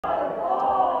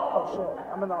Oh shit,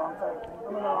 I'm in the wrong thing.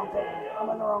 I'm in the wrong thing. I'm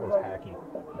in the wrong thing. Hacky.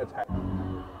 That's hacky.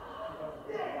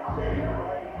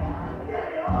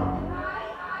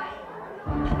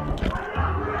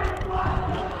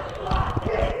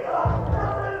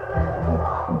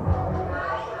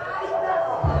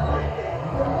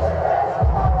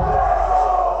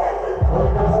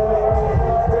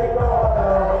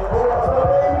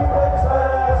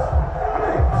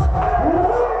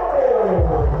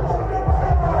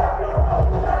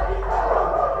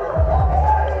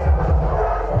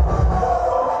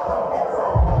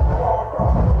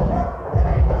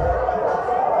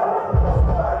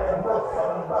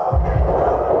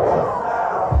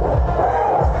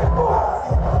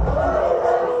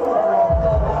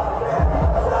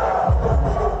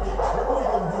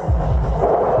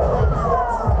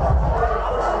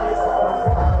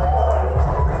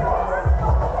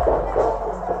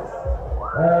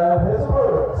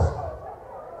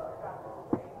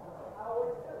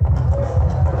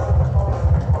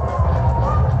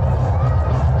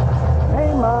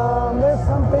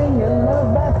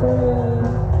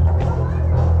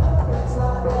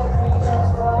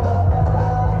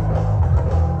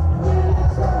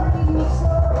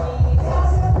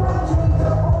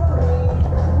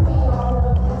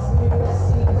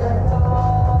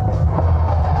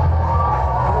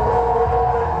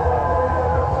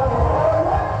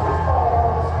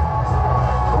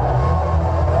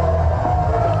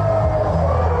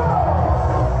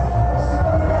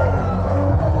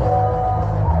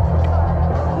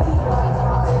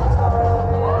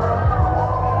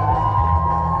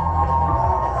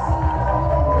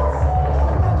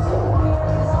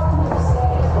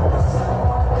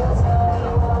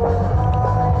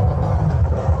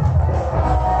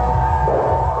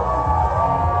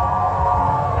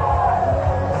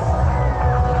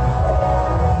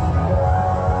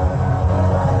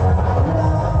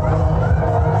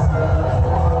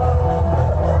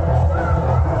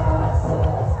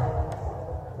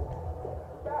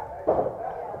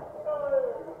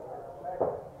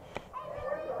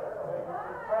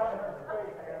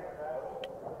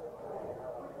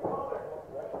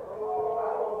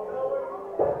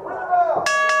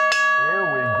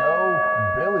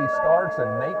 Billie Starkz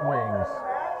and Nate Wings.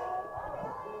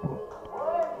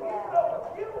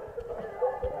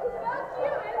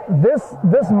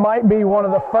 This might be one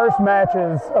of the first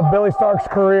matches of Billie Stark's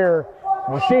career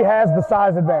where she has the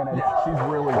size advantage. Yeah, she's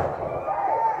really...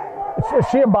 Is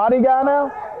she a body guy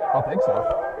now? I think so.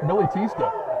 Billy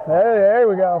Tista. There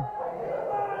we go.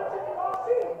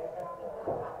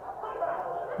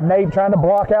 Nate trying to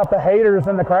block out the haters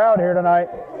in the crowd here tonight.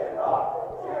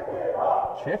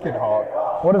 Chicken hawk.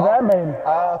 What does that mean?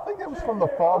 I think it was from the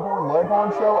Foghorn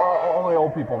Leghorn show. Only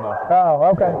old people know.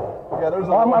 Oh, okay. Yeah, there's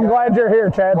a I'm glad you're here,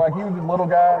 Chad. Like, he was a little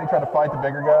guy and he tried to fight the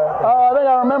bigger guy. Oh, I think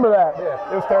I remember that.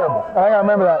 Yeah, it was terrible. I think I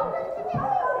remember that.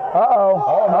 Uh-oh.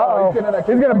 Oh, no. Uh-oh.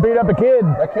 He's going to beat up a kid.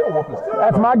 That kid will whoop his tail.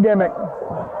 That's my gimmick.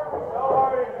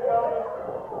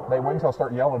 Nate Wings will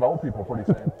start yelling at old people pretty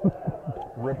soon.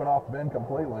 Ripping off Ben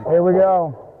completely. Here we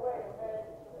go.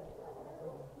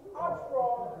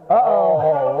 Uh-oh.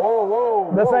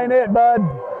 Whoa. This ain't it, bud.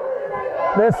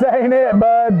 This ain't it,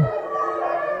 bud.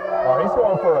 Oh, he's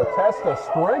going for a test of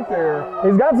strength there.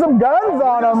 He's got some guns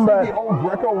on him, but... the old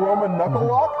Greco-Roman knuckle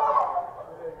lock?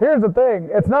 Here's the thing.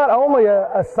 It's not only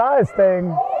a size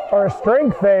thing or a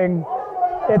strength thing.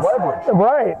 It's leverage.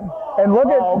 Right. And look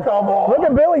come on. Look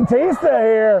at Billie Tista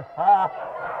here.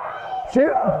 She...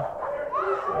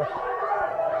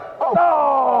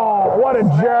 Oh, what a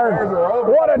jerk.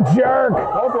 What a jerk.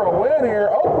 Go for a win here.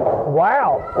 Oh.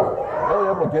 Wow. Really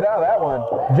able to get out of that one.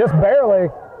 Just barely.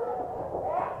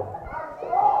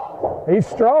 He's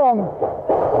strong.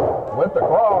 Whipped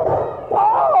across.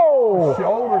 Oh!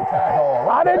 Shoulder tackle.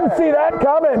 I didn't see that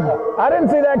coming. I didn't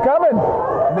see that coming.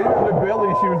 Neither did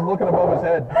Billy. She was looking above his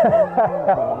head.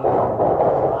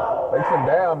 Takes him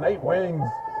down. Nate Wings.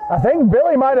 I think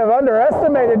Billy might have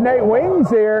underestimated Nate Wings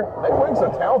here. Nate Wings is a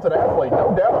talented athlete,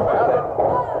 no doubt about it.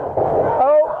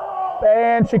 Oh,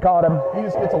 and she caught him. He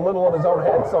just gets a little on his own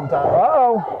head sometimes.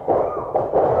 Uh-oh.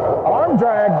 Arm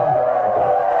drag.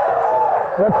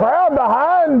 The crowd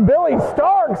behind Billie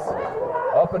Starkz.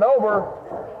 Up and over.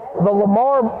 The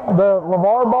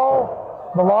LeVar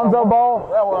ball, the Lonzo ball.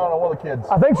 That one, I don't know, one of the kids.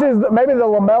 I think she's maybe the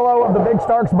LaMelo of the Big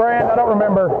Starkz brand. I don't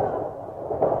remember.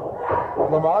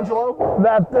 Lamangelo?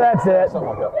 That's it. Something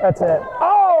like that. That's it.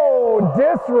 Oh,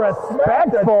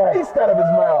 disrespectful. The taste out of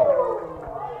his mouth.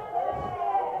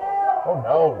 Oh,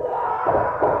 no.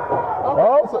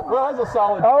 Okay, that's a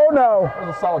solid. Oh, no.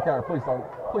 That's a solid counter. Please don't.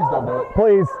 Please don't do it.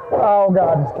 Please. Oh,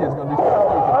 God. This kid's going to do something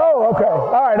stupid. Oh, okay.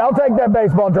 All right, I'll take that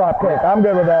baseball drop kick. I'm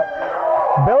good with that.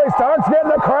 Billie Starkz getting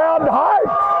the crowd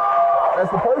hyped. As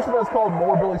the person that's called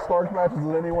more Billie Starkz matches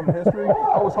than anyone in history,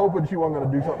 I was hoping she wasn't going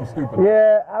to do something stupid.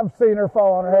 Yeah, I've seen her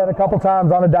fall on her head a couple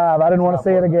times on a dive. I didn't want to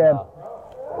see it again.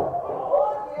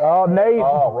 Oh, Nate.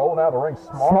 Oh, rolling out of the ring.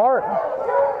 Smart.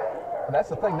 And that's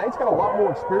the thing. Nate's got a lot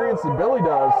more experience than Billy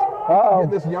does. He can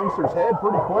get this youngster's head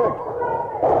pretty quick.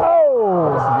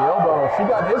 Oh. This is the elbow. She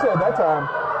got his head that time.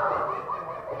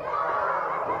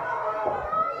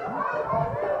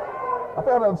 I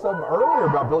found out something earlier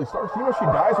about Billie Starkz. You know she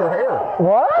dyes her hair.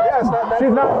 What? Yeah, it's not natural.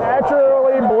 She's not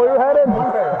naturally blue-headed?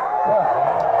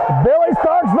 Yeah. Billie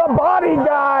Starkz, the body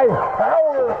guy.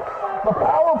 The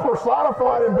power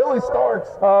personified in Billie Starkz.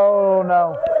 Oh,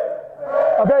 no.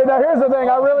 Okay, now here's the thing.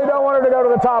 I really don't want her to go to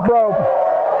the top rope.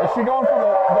 Is she going for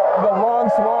the Ron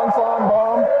Swan Song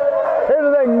bomb? Here's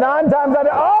the thing. 9 times out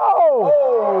of... Oh!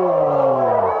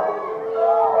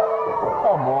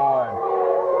 Come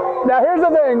on. Now here's the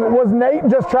thing. Was Nate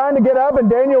just trying to get up and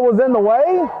Daniel was in the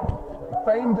way?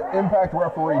 Famed Impact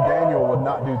referee Daniel would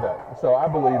not do that. So I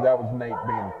believe that was Nate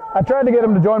being... I tried to get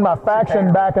him to join my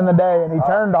faction back in the day, and he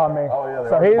turned on me. Oh, yeah.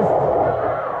 So he's...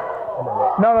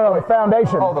 No, the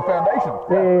foundation. Oh, the foundation.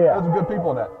 Yeah. There's some good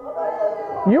people in that.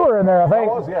 You were in there, I think.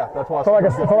 I was, yeah. That's why I for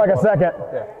like a second.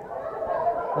 Yeah.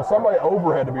 Well, somebody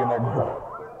over had to be in that group.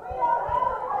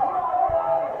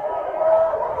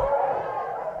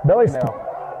 Billy's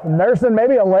nursing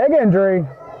maybe a leg injury.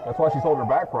 That's why she's holding her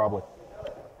back, probably.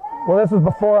 Well, this was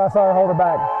before I saw her hold her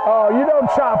back. Oh, you don't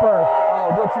chop her. Oh,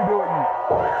 don't you do it, you.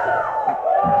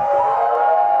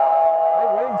 Hey,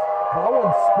 Wings,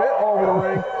 blowing spit all over the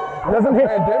ring. Doesn't he?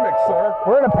 Pandemic, sir.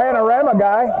 We're in a panorama,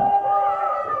 guy.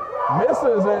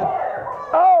 Misses it.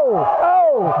 Oh!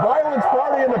 Violence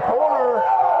party in the corner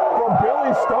from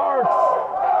Billie Starkz.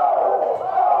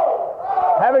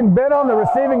 Having been on the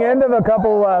receiving end of a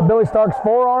couple Billie Starkz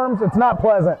forearms, it's not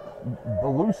pleasant. The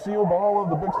Lucille ball of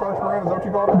the Big Starkz brand, is that what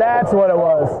you called it? That's what it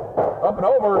was. Up and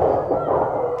over.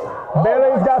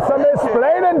 Billy's got some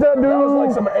explaining to do. That was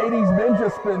like some 80s ninja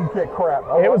spin kick crap.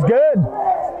 It was good.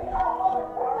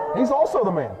 He's also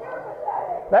the man.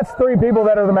 That's 3 people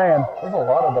that are the man. There's a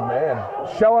lot of the man.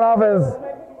 Showing off his...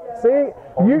 See,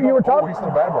 you were talking... he's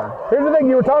the bad word. Here's the thing.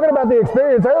 You were talking about the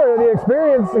experience earlier. The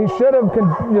experience, he should have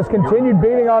just continued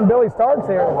beating on Billie Starkz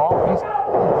here.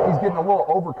 He's getting a little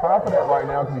overconfident right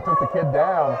now because he took the kid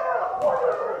down.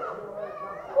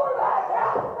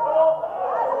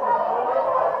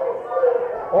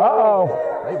 Uh-oh.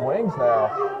 8 wings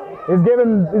now. He's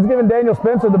giving Daniel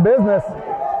Spencer the business.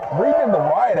 Reading the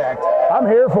riot act. I'm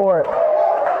here for it.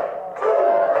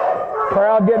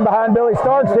 Crowd getting behind Billie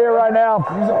Starkz here right now.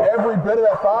 Using every bit of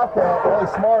that 5 count. Really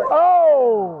smart.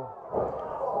 Oh!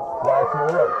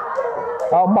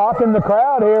 Mocking the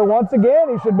crowd here. Once again,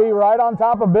 he should be right on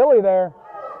top of Billy there.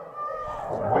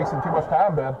 Wasting too much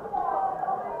time, Ben.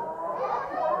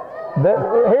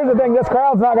 Here's the thing. This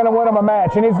crowd's not going to win him a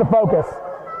match. He needs to focus.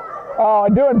 Oh,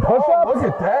 doing push-ups? Oh, look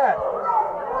at that.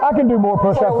 I can do more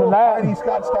push-ups than that. Tiny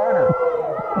Scott Steiner.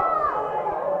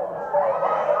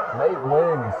 Nate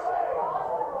Wings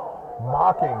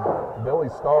mocking Billie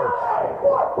Starkz.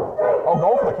 Oh,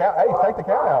 going for the count. Hey, take the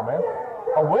count out, man.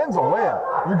 A win's a win.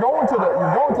 You're going to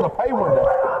the pay window.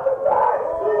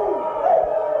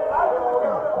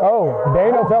 Oh,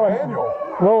 Daniel telling a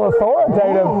little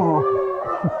authoritative.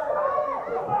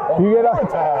 You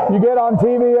get on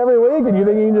TV every week and you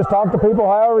think you can just talk to people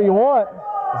however you want.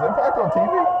 Is Impact on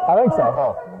TV? I think so.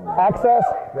 Oh. Access?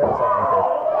 Yeah,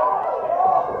 okay.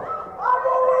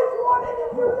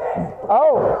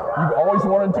 Oh. You've always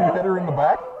wanted to hit her in the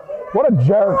back? What a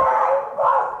jerk.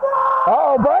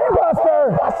 Uh-oh,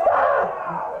 brainbuster.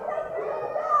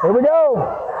 Here we go.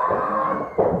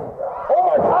 Oh,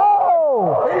 my God.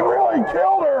 Oh. He really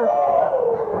killed her.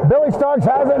 Billie Starkz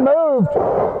hasn't moved.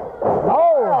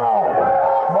 Oh.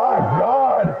 My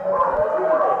God.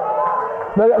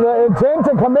 The intent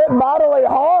to commit bodily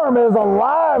harm is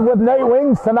alive with Nate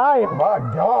Wings tonight. My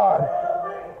God.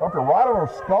 After right on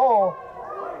her skull.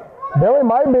 Billy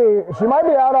might be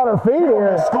out on her feet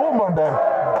here. School Monday.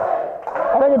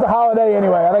 I think it's a holiday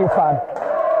anyway. I think it's fine.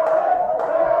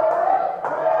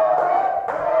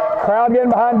 Crowd getting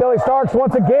behind Billie Starkz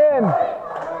once again.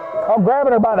 Oh,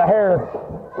 grabbing her by the hair.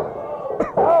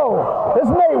 Oh, this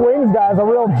Nate Wings guy's a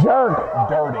real jerk.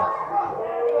 Dirty.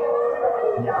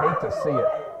 You hate to see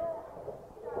it.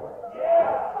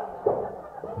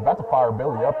 I'm about to fire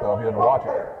Billy up, though, if you didn't watch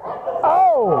it.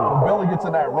 Oh! When Billy gets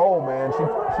in that role, man, she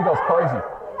goes crazy.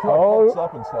 She like hooks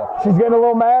up and stuff. She's getting a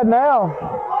little mad now.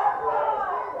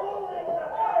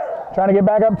 Trying to get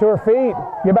back up to her feet.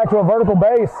 Get back to a vertical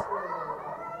base.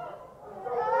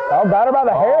 Oh, got her by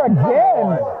the hair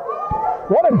again.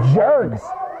 What a jerk.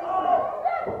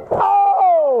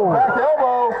 Oh! Back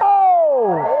elbow.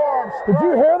 Oh! Arms. Did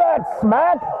you hear that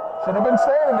smack? Should have been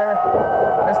standing there.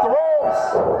 It's the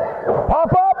ropes.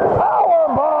 Pop up, power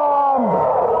bomb.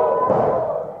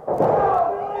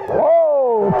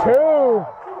 Oh,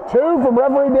 two from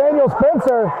referee Daniel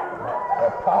Spencer.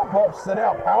 That pop up, sit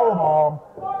out power bomb.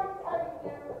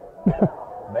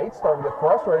 Nate's starting to get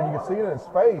frustrated. You can see it in his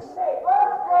face.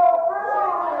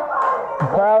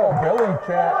 Billy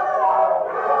chant.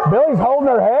 Billy's holding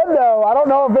her head though. I don't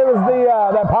know if it was the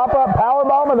that pop up power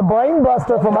bomb or the brain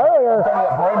buster from earlier.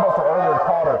 That brain buster earlier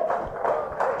caught her.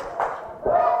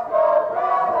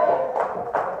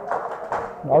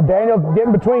 Oh, Daniel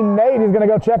getting between Nate. He's going to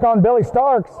go check on Billie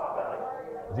Starkz.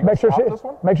 Make sure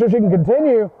she can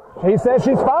continue. He says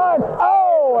she's fine.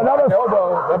 Oh, another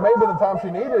elbow. That may have been the time she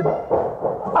needed.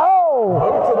 Oh!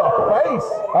 Boot to the face.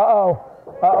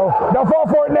 Don't fall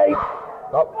for it, Nate.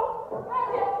 Oh.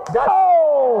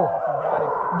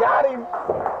 Got him.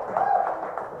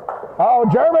 Oh,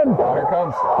 German. Oh, here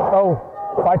comes. Oh,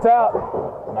 fights out.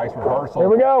 Nice reversal. Here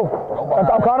we go.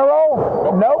 O'Connor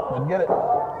roll. Nope. Didn't get it.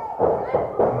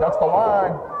 Ducks the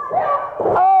line.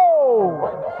 Oh!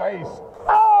 Right in the face.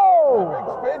 Oh!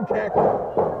 Big spin kick.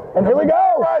 And here we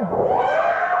go. Right.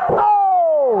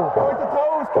 Oh! Point the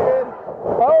toes, kid.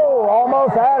 Oh,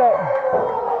 almost had it.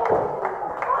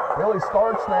 Billie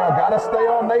Starkz now. Got to stay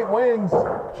on Nate Wings.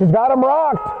 She's got him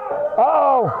rocked.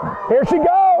 Uh-oh. Here she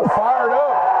goes. Fired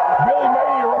up. Billie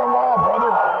May, you're running wild,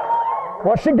 brother.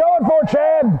 What's she going for,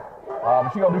 Chad?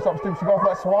 She going to do something stupid. She going for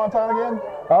that swanton again?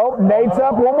 Oh, Nate's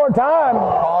up one more time.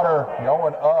 Caught her.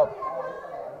 Going up.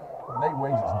 Nate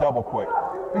Wings is double quick.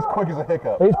 He's quick as a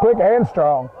hiccup. He's quick and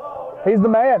strong. He's the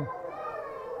man.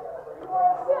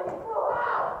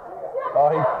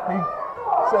 He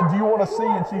said, do you want to see?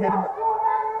 And she hit him.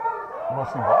 You want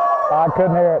to see what? I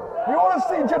couldn't hear it. You want to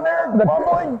see generic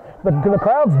bumbling? The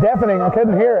crowd's deafening. I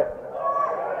couldn't hear it.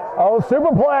 Oh,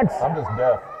 superplex. I'm just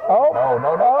deaf. Oh.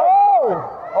 No.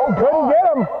 Oh, couldn't get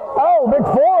him. Oh, big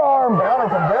forearm. Counter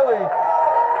from Billy.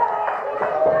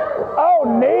 Oh,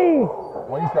 knee.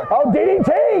 Oh,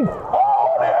 DDT.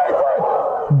 Oh, the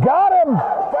apron. Got him.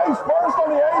 Face first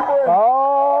on the apron.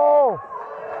 Oh.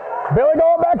 Billy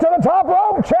going back to the top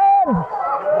rope, Chad.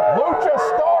 Lucha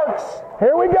Starkz.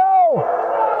 Here we go.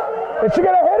 Is she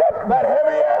going to hit it? That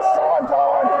heavy ass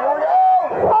swanton. Here we go.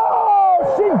 Oh,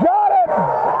 she got it.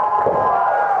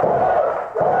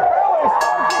 Billie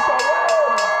Starkz with the win.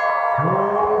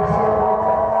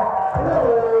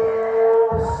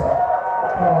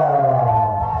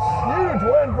 Huge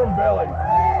win from Billie.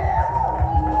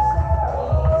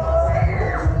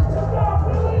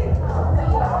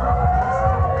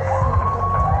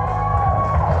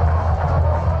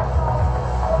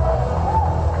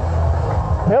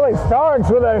 Billie Starkz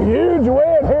with a huge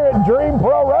win here at Dream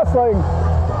Pro Wrestling.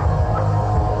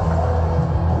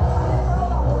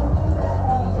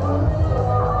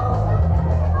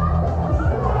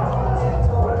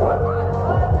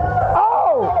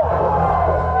 Oh!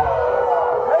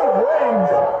 Hey, Wings.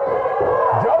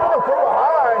 Jumping her from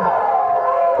behind.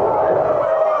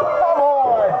 Come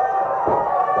on.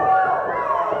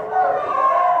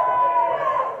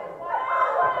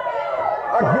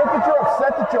 I get that you're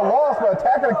upset that you lost by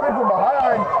attacking a kid from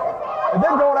behind and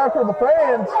then going after the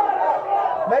fans.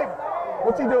 Nate,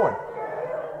 what's he doing?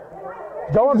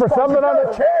 Going for something on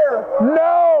the chair.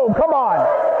 No, come on.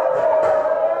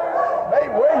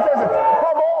 Nate Wings doesn't.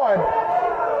 Come on.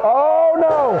 Oh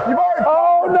no. You've already.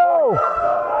 Oh no.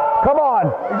 Come on.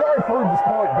 He's already proved this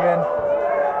point, Ben.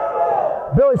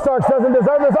 Billie Starkz doesn't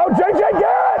deserve this. Oh, JJ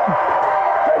Garrett.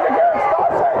 JJ Garrett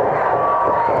stops it.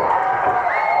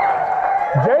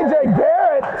 JJ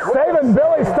Garrett saving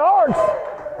Billie Starkz.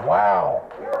 Wow.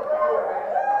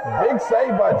 Big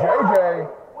save by JJ.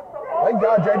 Thank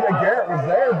God JJ Garrett was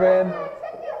there, Ben.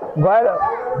 Glad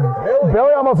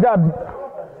Billie almost got.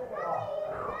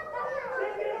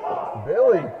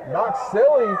 Billie, not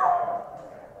silly.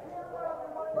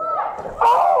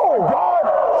 Oh! God!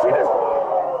 She just.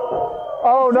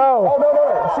 Oh no! Oh no!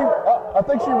 She. I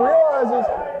think she realizes.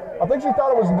 I think she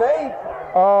thought it was Nate.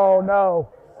 Oh no!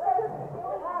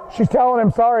 She's telling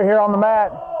him sorry here on the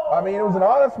mat. I mean, it was an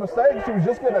honest mistake. She was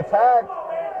just getting attacked.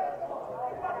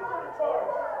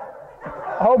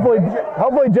 Hopefully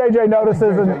JJ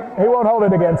notices and he won't hold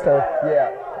it against her.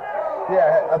 Yeah.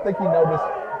 I think he noticed.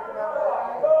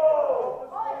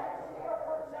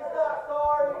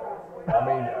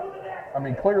 I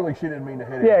mean, clearly she didn't mean to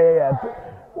hit him. Yeah.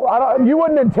 You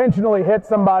wouldn't intentionally hit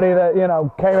somebody that, you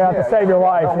know, came out to save your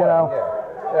life, no you know.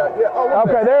 Yeah. Oh,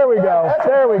 okay, there we go.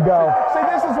 There we go. See,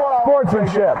 this is why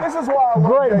Sportsmanship. This is why I love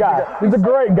great guy. He's a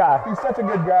great guy. He's such a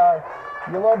good guy.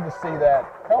 You love to see that.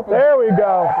 There we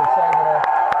go.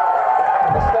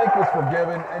 The mistake was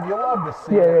forgiven, and you love to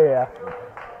see it. Yeah.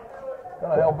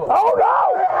 Gonna help him. Oh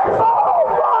no! Oh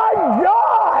my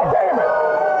God! Damn it!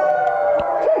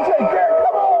 JJ Garrett,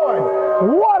 come on!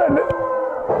 What an...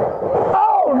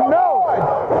 Oh no!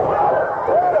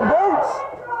 Where are the boots?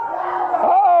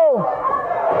 Oh!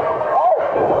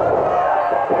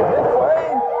 Big play.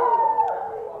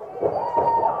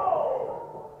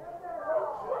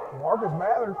 Marcus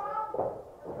Mathers.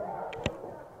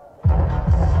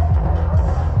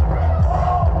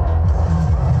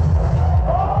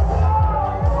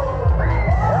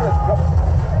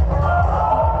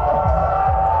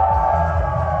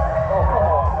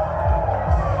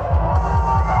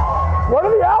 What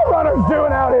are the Outrunners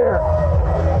doing out here?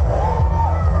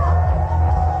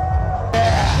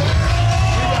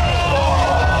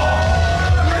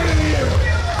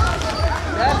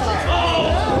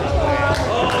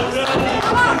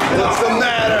 What's the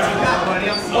matter?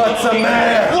 What's the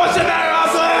matter?